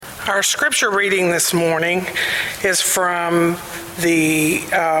Our scripture reading this morning is from the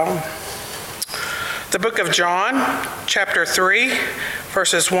book of John, chapter 3,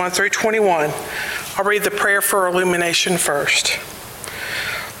 verses 1 through 21. I'll read the prayer for illumination first.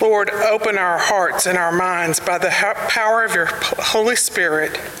 Lord, open our hearts and our minds by the power of your Holy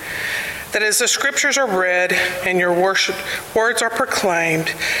Spirit, that as the scriptures are read and your words are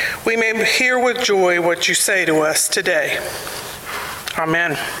proclaimed, we may hear with joy what you say to us today.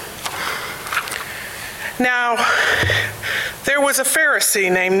 Amen. Now, there was a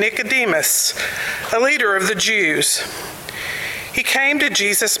Pharisee named Nicodemus, a leader of the Jews. He came to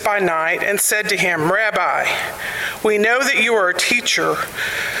Jesus by night and said to him, "Rabbi, we know that you are a teacher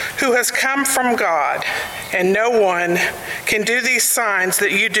who has come from God, and no one can do these signs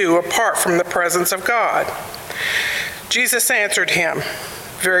that you do apart from the presence of God." Jesus answered him,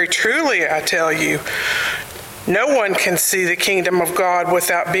 "Very truly, I tell you, no one can see the kingdom of God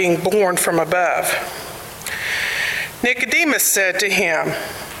without being born from above." Nicodemus said to him,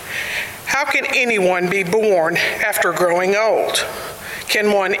 "How can anyone be born after growing old?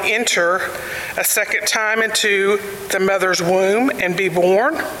 Can one enter a second time into the mother's womb and be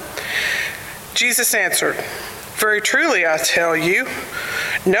born?" Jesus answered, "Very truly, I tell you,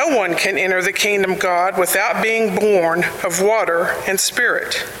 no one can enter the kingdom of God without being born of water and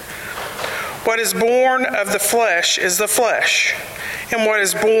spirit. What is born of the flesh is the flesh, and what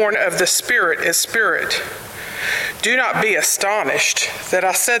is born of the spirit is spirit. Do not be astonished that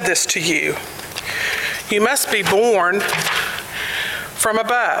I said this to you. You must be born from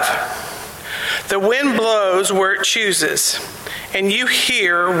above. The wind blows where it chooses, and you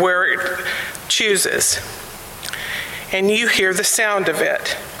hear where it chooses, and you hear the sound of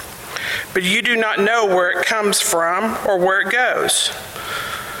it, but you do not know where it comes from or where it goes.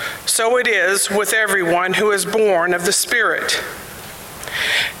 So it is with everyone who is born of the Spirit."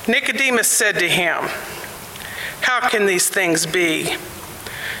 Nicodemus said to him, "How can these things be?"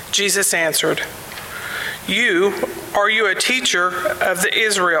 Jesus answered, Are you a teacher of the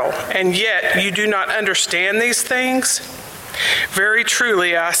Israel, and yet you do not understand these things? Very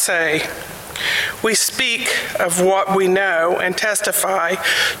truly I say, we speak of what we know and testify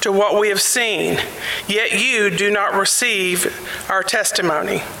to what we have seen, yet you do not receive our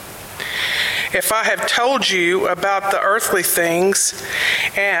testimony. If I have told you about the earthly things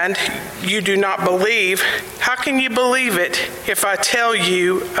and you do not believe, how can you believe it if I tell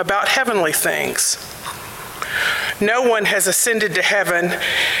you about heavenly things? No one has ascended to heaven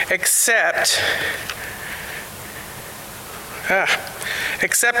except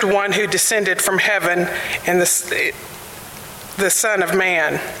one who descended from heaven, and the Son of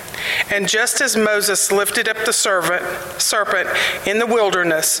Man. And just as Moses lifted up the serpent in the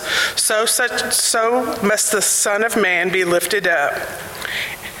wilderness, so must the Son of Man be lifted up,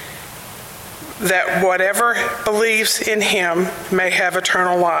 that whatever believes in him may have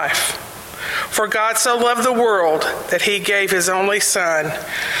eternal life. For God so loved the world that he gave his only Son,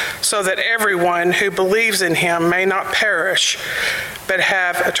 so that everyone who believes in him may not perish, but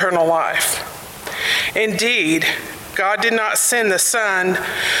have eternal life. Indeed, God did not send the Son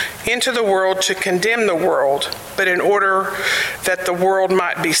into the world to condemn the world, but in order that the world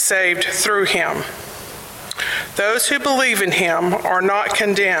might be saved through him. Those who believe in him are not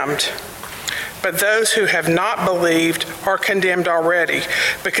condemned, but those who have not believed are condemned already,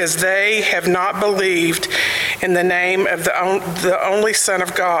 because they have not believed in the name of the only Son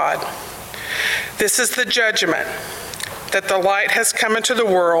of God. This is the judgment, that the light has come into the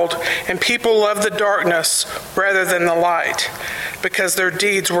world, and people love the darkness rather than the light, because their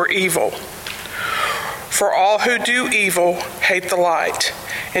deeds were evil. For all who do evil hate the light,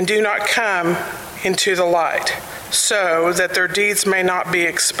 and do not come into the light, so that their deeds may not be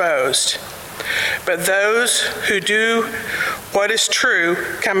exposed. But those who do what is true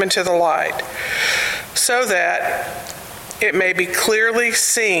come into the light, so that it may be clearly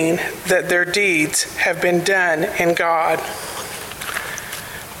seen that their deeds have been done in God.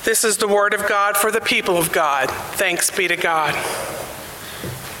 This is the word of God for the people of God. Thanks be to God.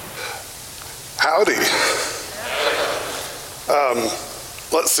 Howdy.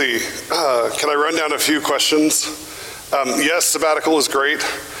 Let's see. Can I run down a few questions? Yes, sabbatical was great.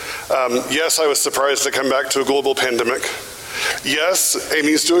 Yes, I was surprised to come back to a global pandemic. Yes,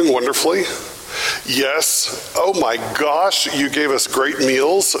 Amy's doing wonderfully. Yes, oh my gosh, you gave us great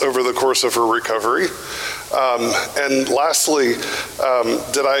meals over the course of her recovery. And lastly,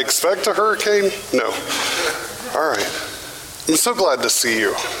 did I expect a hurricane? No. All right. I'm so glad to see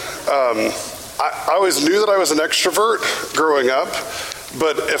you. I always knew that I was an extrovert growing up,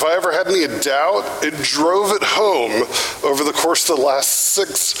 But if I ever had any doubt, it drove it home over the course of the last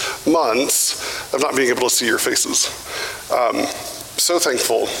 6 months of not being able to see your faces. So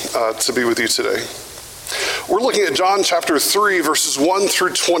thankful to be with you today. We're looking at John chapter 3, verses 1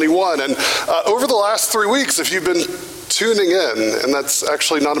 through 21. And over the last 3 weeks, if you've been tuning in, and that's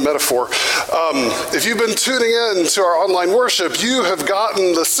actually not a metaphor, if you've been tuning in to our online worship, you have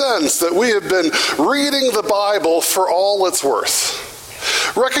gotten the sense that we have been reading the Bible for all it's worth.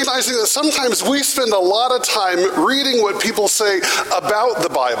 Recognizing that sometimes we spend a lot of time reading what people say about the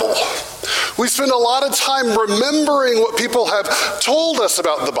Bible. We spend a lot of time remembering what people have told us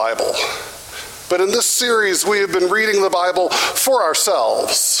about the Bible. But in this series, we have been reading the Bible for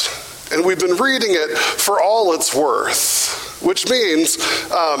ourselves, and we've been reading it for all it's worth, which means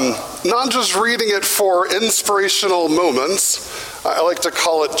not just reading it for inspirational moments. I like to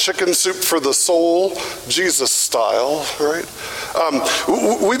call it chicken soup for the soul, Jesus style, right?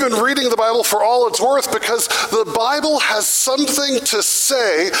 We've been reading the Bible for all it's worth because the Bible has something to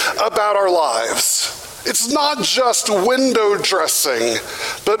say about our lives. It's not just window dressing,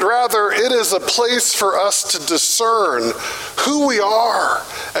 but rather it is a place for us to discern who we are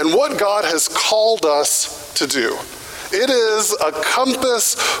and what God has called us to do. It is a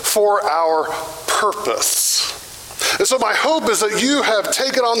compass for our purpose. And so my hope is that you have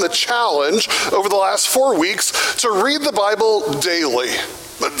taken on the challenge over the last 4 weeks to read the Bible daily.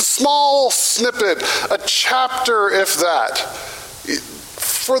 A small snippet, a chapter if that,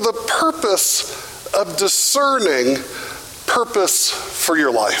 for the purpose of discerning purpose for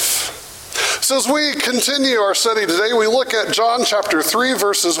your life. So as we continue our study today, we look at John chapter 3,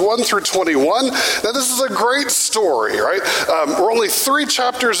 verses 1 through 21. Now this is a great story, right? We're only 3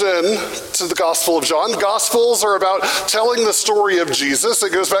 chapters in to the Gospel of John. Gospels are about telling the story of Jesus.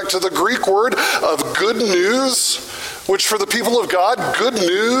 It goes back to the Greek word of good news, which for the people of God, good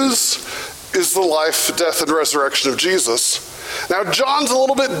news is the life, death, and resurrection of Jesus. Now, John's a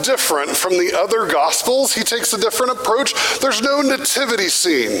little bit different from the other Gospels. He takes a different approach. There's no nativity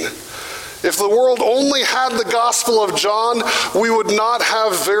scene. If the world only had the Gospel of John, we would not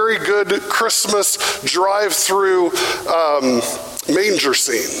have very good Christmas drive-through manger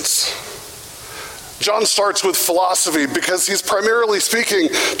scenes. John starts with philosophy because he's primarily speaking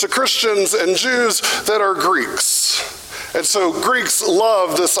to Christians and Jews that are Greeks. And so Greeks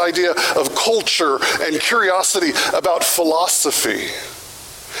love this idea of culture and curiosity about philosophy.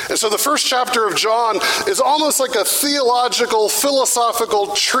 And so the first chapter of John is almost like a theological,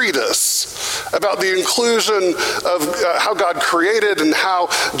 philosophical treatise about the inclusion of how God created and how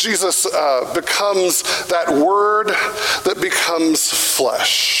Jesus becomes that word that becomes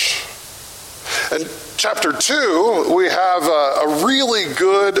flesh. And chapter 2, we have a really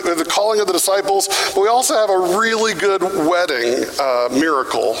good, the calling of the disciples, but we also have a really good wedding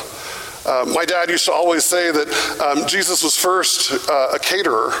miracle. My dad used to always say that Jesus was first a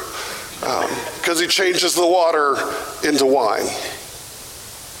caterer because he changes the water into wine.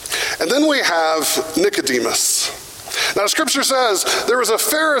 And then we have Nicodemus. Now, Scripture says there was a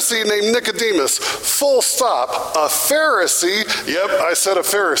Pharisee named Nicodemus, full stop. A Pharisee, yep, I said a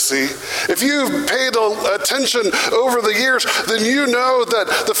Pharisee. If you've paid attention over the years, then you know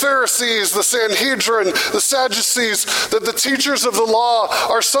that the Pharisees, the Sanhedrin, the Sadducees, that the teachers of the law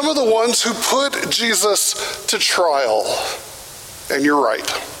are some of the ones who put Jesus to trial. And you're right.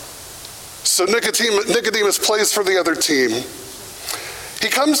 So Nicodemus plays for the other team. He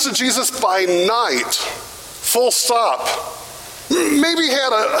comes to Jesus by night. Full stop. Maybe he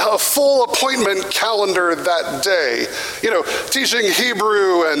had a full appointment calendar that day. Teaching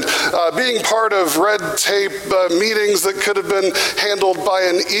Hebrew and being part of red tape meetings that could have been handled by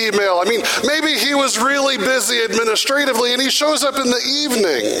an email. Maybe he was really busy administratively and he shows up in the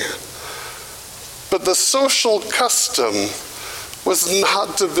evening. But the social custom was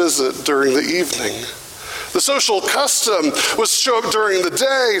not to visit during the evening. The social custom was to show up during the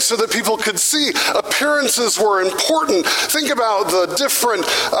day so that people could see. Appearances were important. Think about the different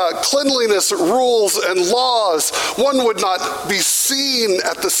cleanliness rules and laws. One would not be seen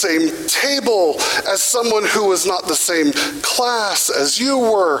at the same table as someone who was not the same class as you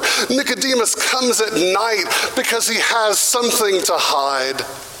were. Nicodemus comes at night because he has something to hide.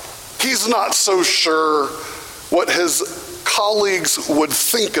 He's not so sure what his colleagues would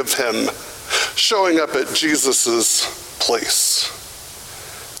think of him showing up at Jesus' place.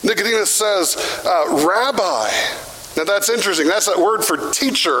 Nicodemus says, Rabbi, Now that's interesting. That's that word for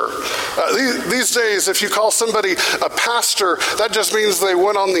teacher. These days, if you call somebody a pastor, that just means they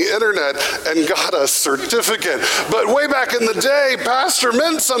went on the internet and got a certificate. But way back in the day, pastor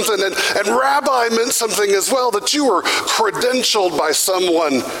meant something, and rabbi meant something as well, that you were credentialed by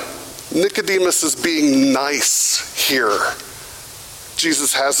someone. Nicodemus is being nice here.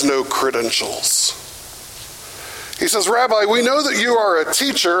 Jesus has no credentials. He says, Rabbi, we know that you are a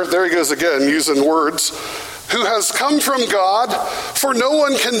teacher, there he goes again, using words, who has come from God, for no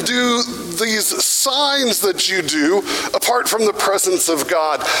one can do these signs that you do apart from the presence of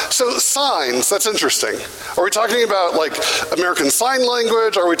God. So signs, that's interesting. Are we talking about like American Sign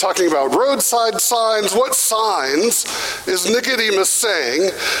Language? Are we talking about roadside signs? What signs is Nicodemus saying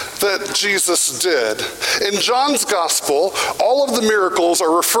that Jesus did? In John's gospel, all of the miracles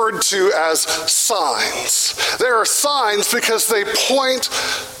are referred to as signs. They are signs because they point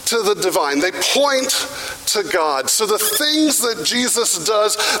to the divine. They point to God. So the things that Jesus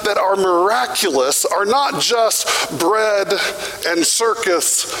does that are miraculous are not just bread and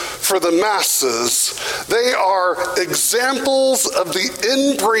circus for the masses. They are examples of the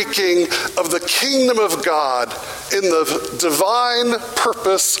inbreaking of the kingdom of God in the divine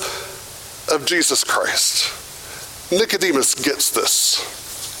purpose of Jesus Christ. Nicodemus gets this.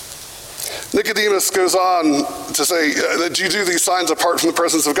 Nicodemus goes on to say that you do these signs apart from the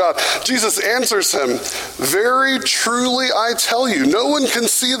presence of God. Jesus answers him, very truly I tell you, no one can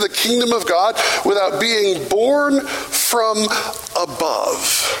see the kingdom of God without being born from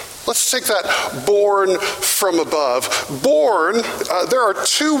above. Let's take that born from above. Born, there are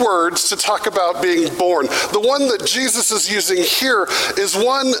two words to talk about being born. The one that Jesus is using here is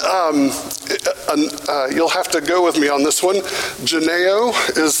one, you'll have to go with me on this one. Geneo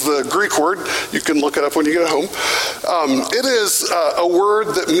is the Greek word. You can look it up when you get home. It is a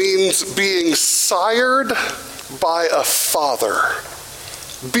word that means being sired by a father,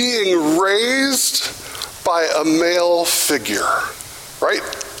 being raised by a male figure, right?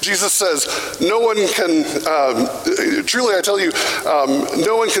 Jesus says, no one can, truly I tell you,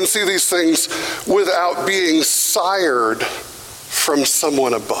 no one can see these things without being sired from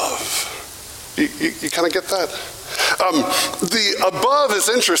someone above. You kind of get that? The above is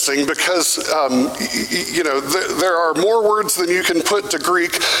interesting because, there are more words than you can put to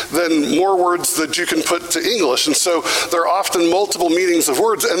Greek than more words that you can put to English. And so there are often multiple meanings of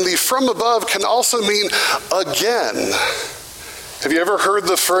words. And the from above can also mean again. Have you ever heard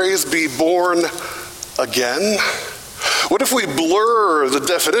the phrase, be born again? What if we blur the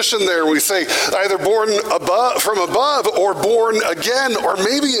definition there and we say either born above, from above or born again, or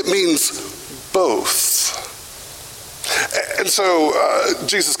maybe it means both? And so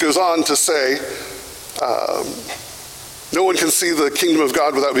Jesus goes on to say, no one can see the kingdom of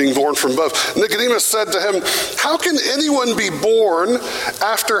God without being born from above. Nicodemus said to him, how can anyone be born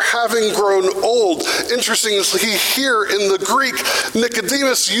after having grown old? Interestingly, here in the Greek,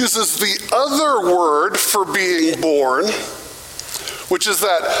 Nicodemus uses the other word for being born, which is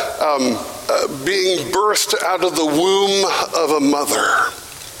that being birthed out of the womb of a mother.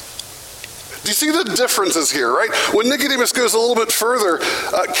 Do you see the differences here, right? When Nicodemus goes a little bit further,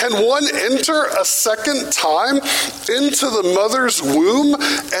 can one enter a second time into the mother's womb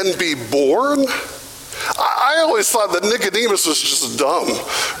and be born? I always thought that Nicodemus was just dumb,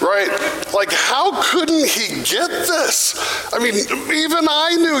 right? Like, how couldn't he get this? I mean, even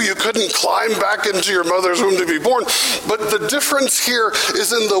I knew you couldn't climb back into your mother's womb to be born, but the difference here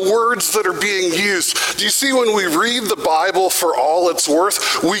is in the words that are being used. Do you see when we read the Bible for all it's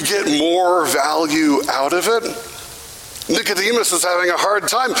worth, we get more value out of it? Nicodemus is having a hard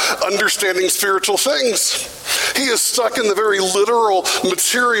time understanding spiritual things. He is stuck in the very literal,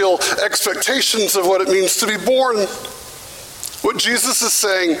 material expectations of what it means to be born. What Jesus is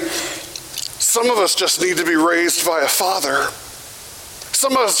saying, some of us just need to be raised by a father.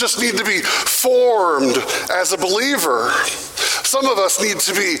 Some of us just need to be formed as a believer. Some of us need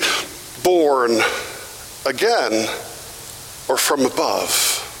to be born again or from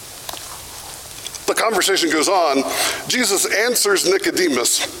above. The conversation goes on. Jesus answers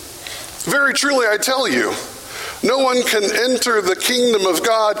Nicodemus, very truly I tell you, no one can enter the kingdom of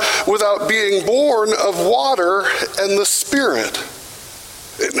God without being born of water and the Spirit.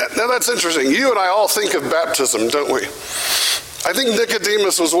 Now that's interesting. You and I all think of baptism, don't we? I think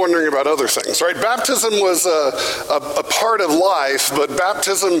Nicodemus was wondering about other things, right? Baptism was a part of life, but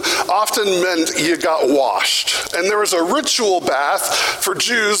baptism often meant you got washed. And there was a ritual bath for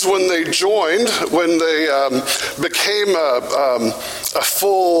Jews when they joined, when they became a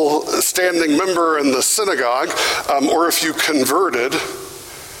full standing member in the synagogue, or if you converted.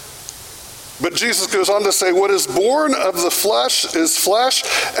 But Jesus goes on to say, what is born of the flesh is flesh,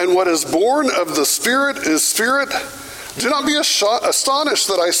 and what is born of the Spirit is spirit. Do not be astonished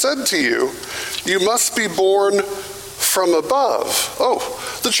that I said to you, you must be born from above. Oh,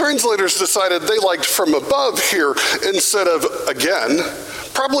 the translators decided they liked from above here instead of again,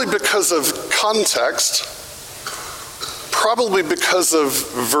 probably because of context, probably because of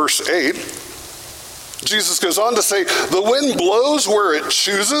verse 8. Jesus goes on to say, the wind blows where it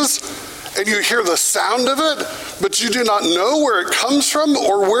chooses, and you hear the sound of it, but you do not know where it comes from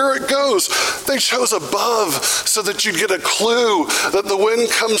or where it goes. They chose above so that you'd get a clue that the wind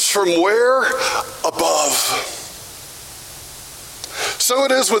comes from where? Above. So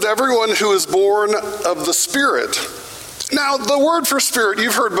it is with everyone who is born of the Spirit. Now, the word for spirit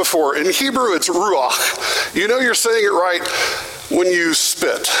you've heard before. In Hebrew, it's ruach. You know you're saying it right when you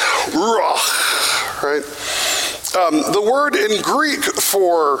spit. Ruach, right? The word in Greek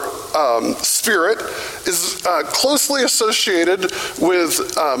for spirit is closely associated with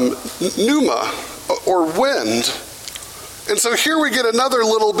pneuma, or wind. And so here we get another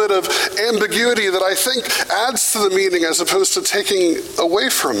little bit of ambiguity that I think adds to the meaning as opposed to taking away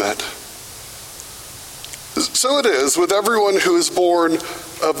from it. So it is with everyone who is born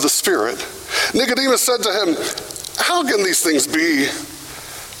of the Spirit. Nicodemus said to him, how can these things be?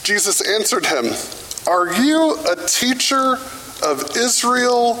 Jesus answered him, are you a teacher of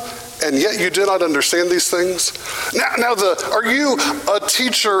Israel, and yet you do not understand these things? Now are you a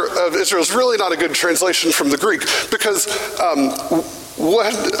teacher of Israel is really not a good translation from the Greek, because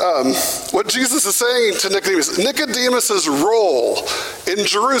what Jesus is saying to Nicodemus's role in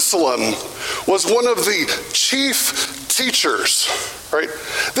Jerusalem was one of the chief teachers, right?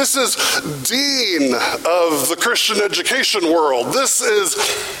 This is dean of the Christian education world. This is,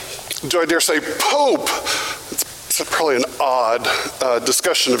 do I dare say, Pope. It's probably an odd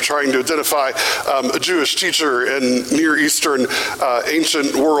discussion of trying to identify a Jewish teacher in Near Eastern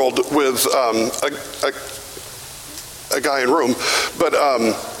ancient world with a guy in Rome. But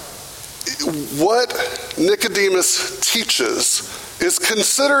what Nicodemus teaches is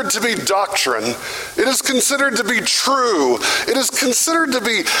considered to be doctrine. It is considered to be true. It is considered to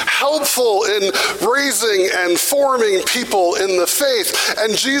be helpful in raising and forming people in the faith.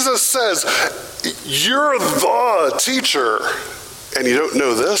 And Jesus says, you're the teacher, and you don't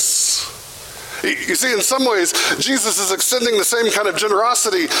know this? You see, in some ways, Jesus is extending the same kind of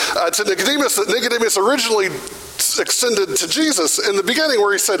generosity to Nicodemus that Nicodemus originally extended to Jesus in the beginning,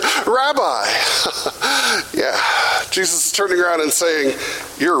 where he said, Rabbi. Yeah, Jesus is turning around and saying,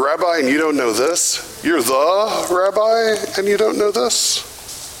 you're a rabbi and you don't know this? You're the rabbi and you don't know this?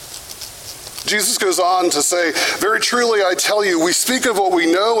 Jesus goes on to say, very truly I tell you, we speak of what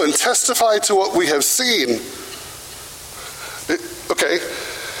we know and testify to what we have seen. Okay,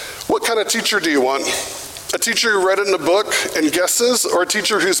 what kind of teacher do you want? A teacher who read it in a book and guesses, or a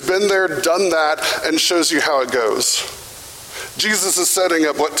teacher who's been there, done that, and shows you how it goes? Jesus is setting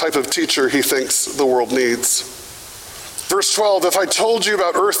up what type of teacher he thinks the world needs. Verse 12, if I told you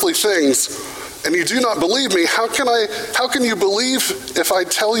about earthly things and you do not believe me, how can you believe if I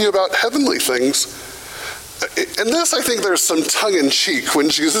tell you about heavenly things? In this, I think there's some tongue-in-cheek when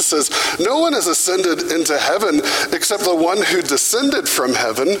Jesus says, no one has ascended into heaven except the one who descended from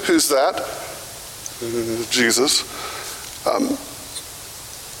heaven. Who's that? Jesus,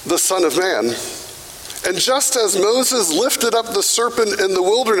 the Son of Man. And just as Moses lifted up the serpent in the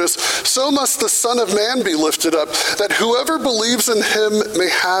wilderness, so must the Son of Man be lifted up, that whoever believes in him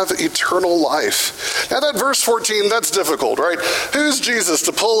may have eternal life. Now that verse 14, that's difficult, right? Who's Jesus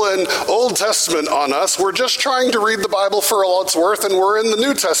to pull in Old Testament on us? We're just trying to read the Bible for all it's worth, and we're in the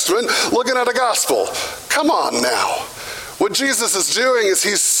New Testament looking at a gospel. Come on now. What Jesus is doing is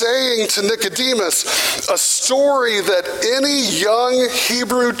he's saying to Nicodemus a story that any young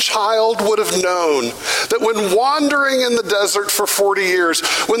Hebrew child would have known. That when wandering in the desert for 40 years,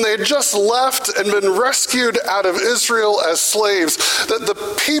 when they had just left and been rescued out of Israel as slaves, that the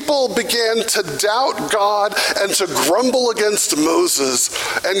people began to doubt God and to grumble against Moses.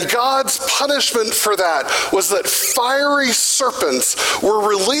 And God's punishment for that was that fiery serpents were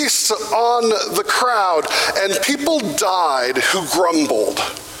released on the crowd, and people died who grumbled.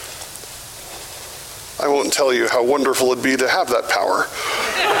 I won't tell you how wonderful it'd be to have that power.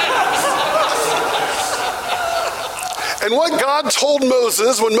 And what God told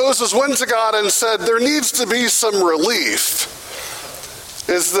Moses when Moses went to God and said, there needs to be some relief,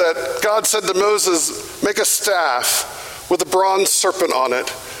 is that God said to Moses, make a staff with a bronze serpent on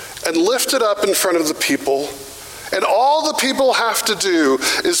it and lift it up in front of the people. And all the people have to do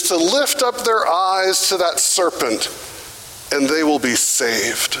is to lift up their eyes to that serpent, and they will be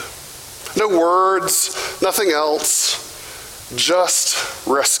saved. No words, nothing else, just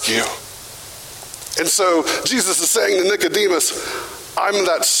rescue. And so Jesus is saying to Nicodemus, I'm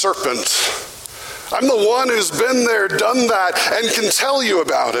that serpent. I'm the one who's been there, done that, and can tell you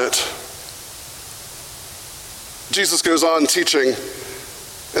about it. Jesus goes on teaching,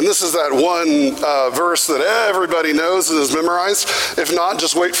 and this is that one verse that everybody knows and is memorized. If not,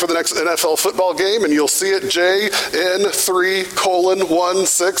 just wait for the next NFL football game, and you'll see it,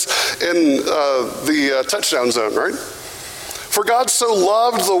 JN3:16 in the touchdown zone, right? For God so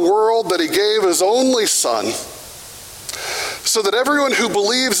loved the world that he gave his only Son, so that everyone who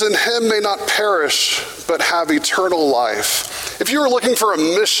believes in him may not perish, but have eternal life. If you were looking for a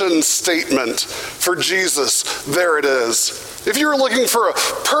mission statement for Jesus, there it is. If you were looking for a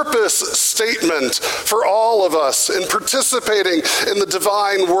purpose statement for all of us in participating in the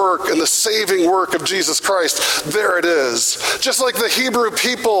divine work and the saving work of Jesus Christ, there it is. Just like the Hebrew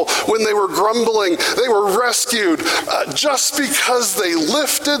people, when they were grumbling, they were rescued just because they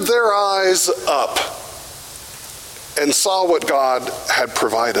lifted their eyes up and saw what God had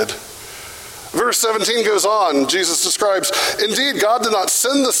provided. Verse 17 goes on, Jesus describes, indeed, God did not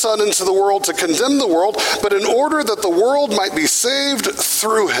send the Son into the world to condemn the world, but in order that the world might be saved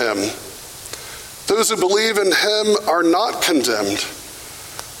through him. Those who believe in him are not condemned,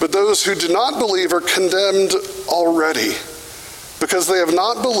 but those who do not believe are condemned already, because they have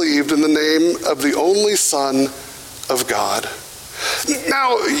not believed in the name of the only Son of God.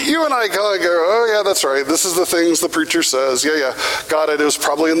 Now, you and I kind of go, oh yeah, that's right. This is the things the preacher says. Yeah, got it. It was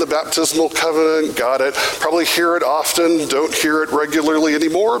probably in the baptismal covenant. Got it. Probably hear it often. Don't hear it regularly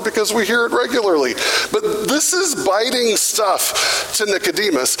anymore because we hear it regularly. But this is biting stuff to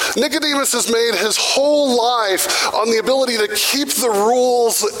Nicodemus. Nicodemus has made his whole life on the ability to keep the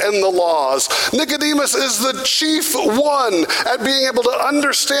rules and the laws. Nicodemus is the chief one at being able to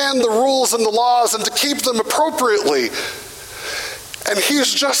understand the rules and the laws and to keep them appropriately. And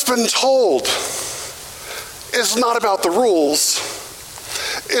he's just been told, it's not about the rules.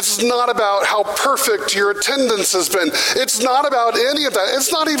 It's not about how perfect your attendance has been. It's not about any of that.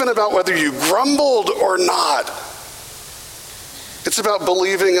 It's not even about whether you grumbled or not. It's about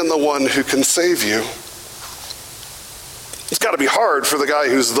believing in the one who can save you. It's got to be hard for the guy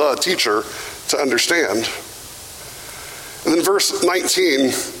who's the teacher to understand. And then verse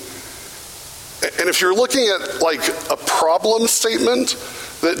 19, and if you're looking at like a problem statement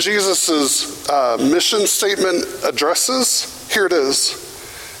that Jesus' mission statement addresses, here it is.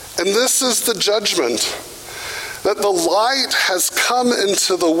 And this is the judgment, that the light has come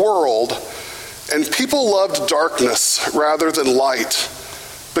into the world, and people loved darkness rather than light,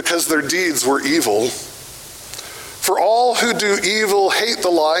 because their deeds were evil. For all who do evil hate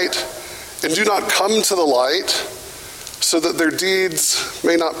the light and do not come to the light, so that their deeds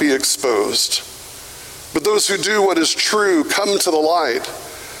may not be exposed. But those who do what is true come to the light,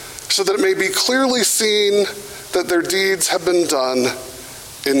 so that it may be clearly seen that their deeds have been done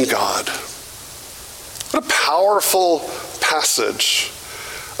in God. What a powerful passage.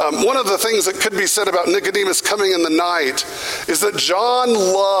 One of the things that could be said about Nicodemus coming in the night is that John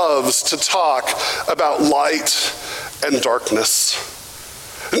loves to talk about light and darkness.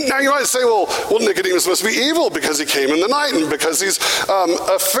 Now you might say, well, Nicodemus must be evil because he came in the night and because he's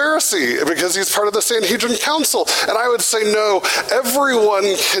a Pharisee, because he's part of the Sanhedrin Council. And I would say, no, everyone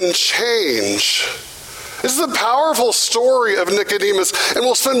can change. This is a powerful story of Nicodemus, and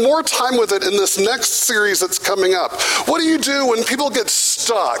we'll spend more time with it in this next series that's coming up. What do you do when people get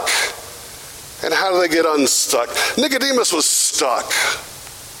stuck? And how do they get unstuck? Nicodemus was stuck.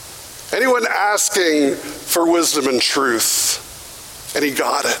 Anyone asking for wisdom and truth? And he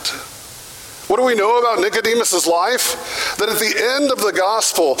got it. What do we know about Nicodemus' life? That at the end of the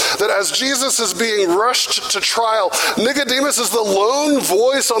gospel, that as Jesus is being rushed to trial, Nicodemus is the lone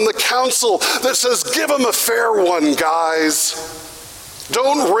voice on the council that says, give him a fair one, guys.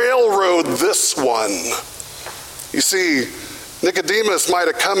 Don't railroad this one. You see, Nicodemus might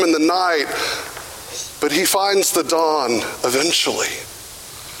have come in the night, but he finds the dawn eventually.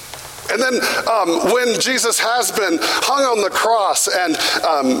 And then when Jesus has been hung on the cross and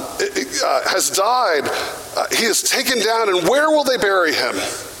has died, he is taken down, and where will they bury him?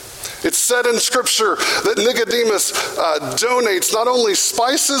 It's said in Scripture that Nicodemus donates not only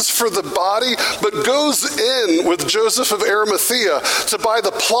spices for the body, but goes in with Joseph of Arimathea to buy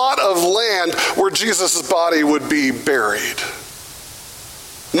the plot of land where Jesus' body would be buried.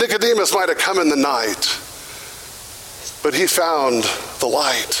 Nicodemus might have come in the night, but he found the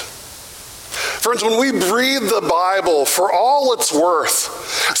light. Friends, when we read the Bible for all it's worth,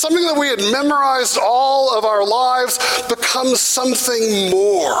 something that we had memorized all of our lives becomes something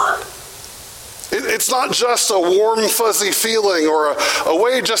more. It's not just a warm, fuzzy feeling or a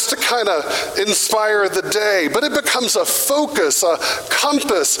way just to kind of inspire the day, but it becomes a focus, a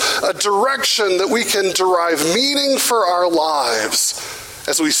compass, a direction that we can derive meaning for our lives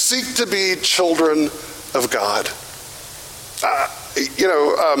as we seek to be children of God. I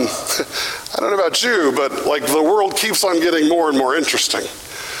don't know about you, but like the world keeps on getting more and more interesting.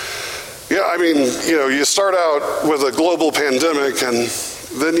 Yeah, I mean, you start out with a global pandemic and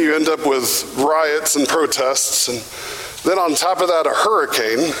then you end up with riots and protests, and then on top of that, a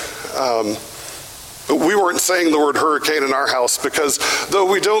hurricane. We weren't saying the word hurricane in our house because though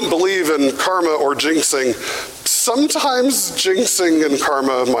we don't believe in karma or jinxing, sometimes jinxing and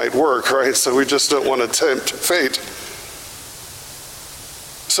karma might work, right? So we just don't want to tempt fate.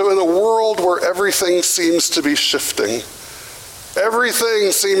 So in a world where everything seems to be shifting,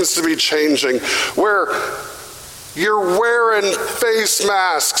 everything seems to be changing, where you're wearing face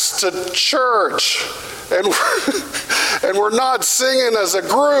masks to church, and we're not singing as a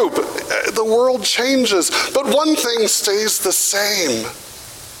group. The world changes, but one thing stays the same.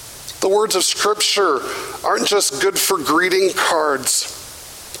 The words of Scripture aren't just good for greeting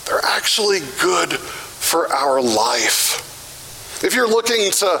cards. They're actually good for our life. If you're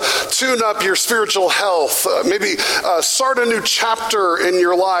looking to tune up your spiritual health, maybe start a new chapter in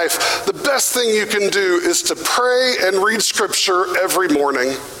your life, the best thing you can do is to pray and read Scripture every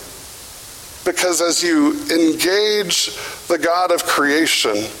morning. Because as you engage the God of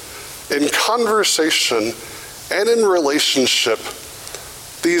creation in conversation and in relationship,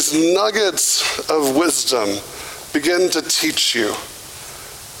 these nuggets of wisdom begin to teach you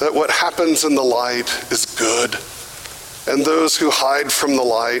that what happens in the light is good. And those who hide from the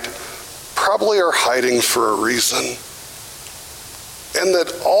light probably are hiding for a reason. And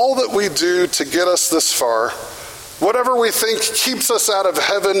that all that we do to get us this far, whatever we think keeps us out of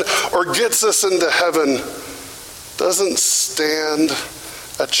heaven or gets us into heaven, doesn't stand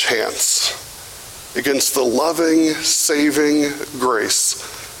a chance against the loving, saving grace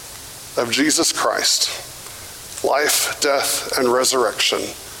of Jesus Christ, life, death, and resurrection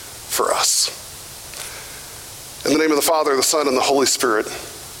for us. In the name of the Father, the Son, and the Holy Spirit,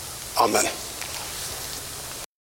 amen.